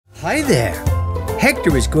Hi there.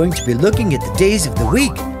 Hector is going to be looking at the days of the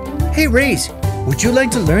week. Hey, Race, would you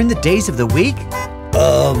like to learn the days of the week?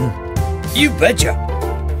 You betcha.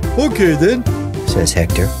 Okay then, says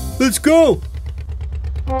Hector. Let's go.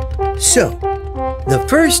 So, the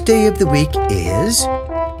first day of the week is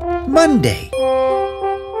Monday.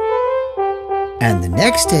 And the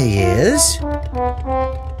next day is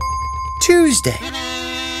Tuesday.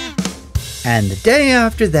 And the day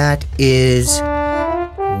after that is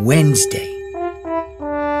Wednesday.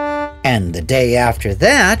 And the day after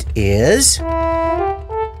that is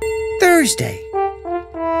Thursday,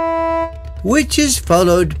 which is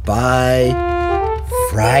followed by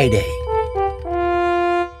Friday.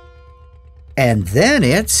 And then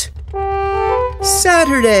it's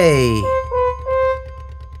Saturday.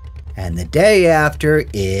 And the day after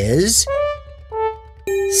is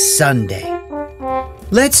Sunday.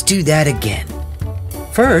 Let's do that again.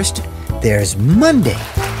 First, there's Monday.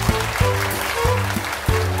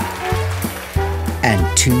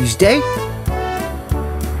 And Tuesday.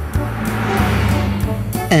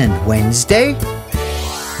 And Wednesday.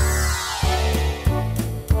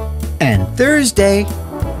 And Thursday.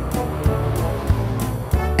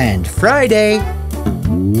 And Friday.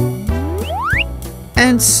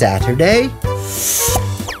 And Saturday.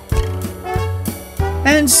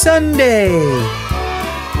 And Sunday.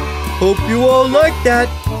 Hope you all like that,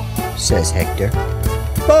 says Hector.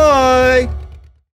 Bye!